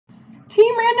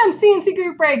Random C&C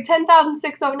group break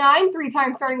 10,609, 3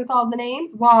 times starting with all the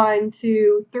names. 1,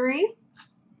 2, 3.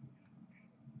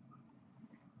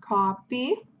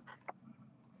 Copy.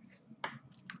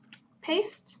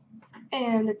 Paste.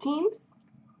 And the teams.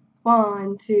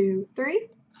 1, 2, 3.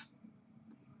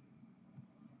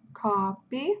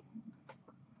 Copy.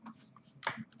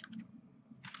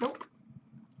 Nope.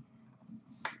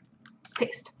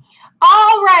 Paste.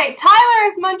 All right, Tyler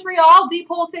is Montreal, Deep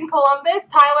Holton, Columbus,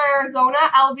 Tyler, Arizona,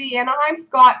 LV, Anaheim,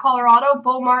 Scott, Colorado,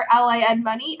 Beaumont, LA,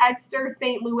 Edmonton, Edster,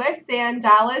 St. Louis, San,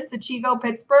 Dallas, Sachigo,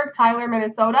 Pittsburgh, Tyler,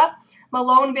 Minnesota,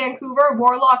 Malone, Vancouver,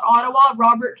 Warlock, Ottawa,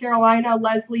 Robert, Carolina,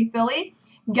 Leslie, Philly,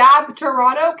 Gab,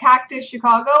 Toronto, Cactus,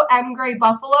 Chicago, M. Gray,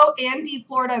 Buffalo, Andy,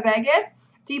 Florida, Vegas,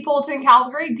 Deep Holton,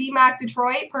 Calgary, D-Mac,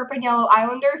 Detroit, Perpin, Yellow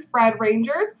Islanders, Fred,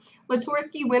 Rangers,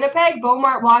 Latursky, Winnipeg,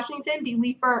 Beaumont, Washington,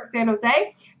 Beliefer, San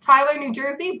Jose, Tyler, New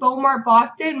Jersey, Beaumont,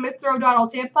 Boston, Mr. O'Donnell,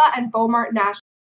 Tampa, and Beaumont, Nashville.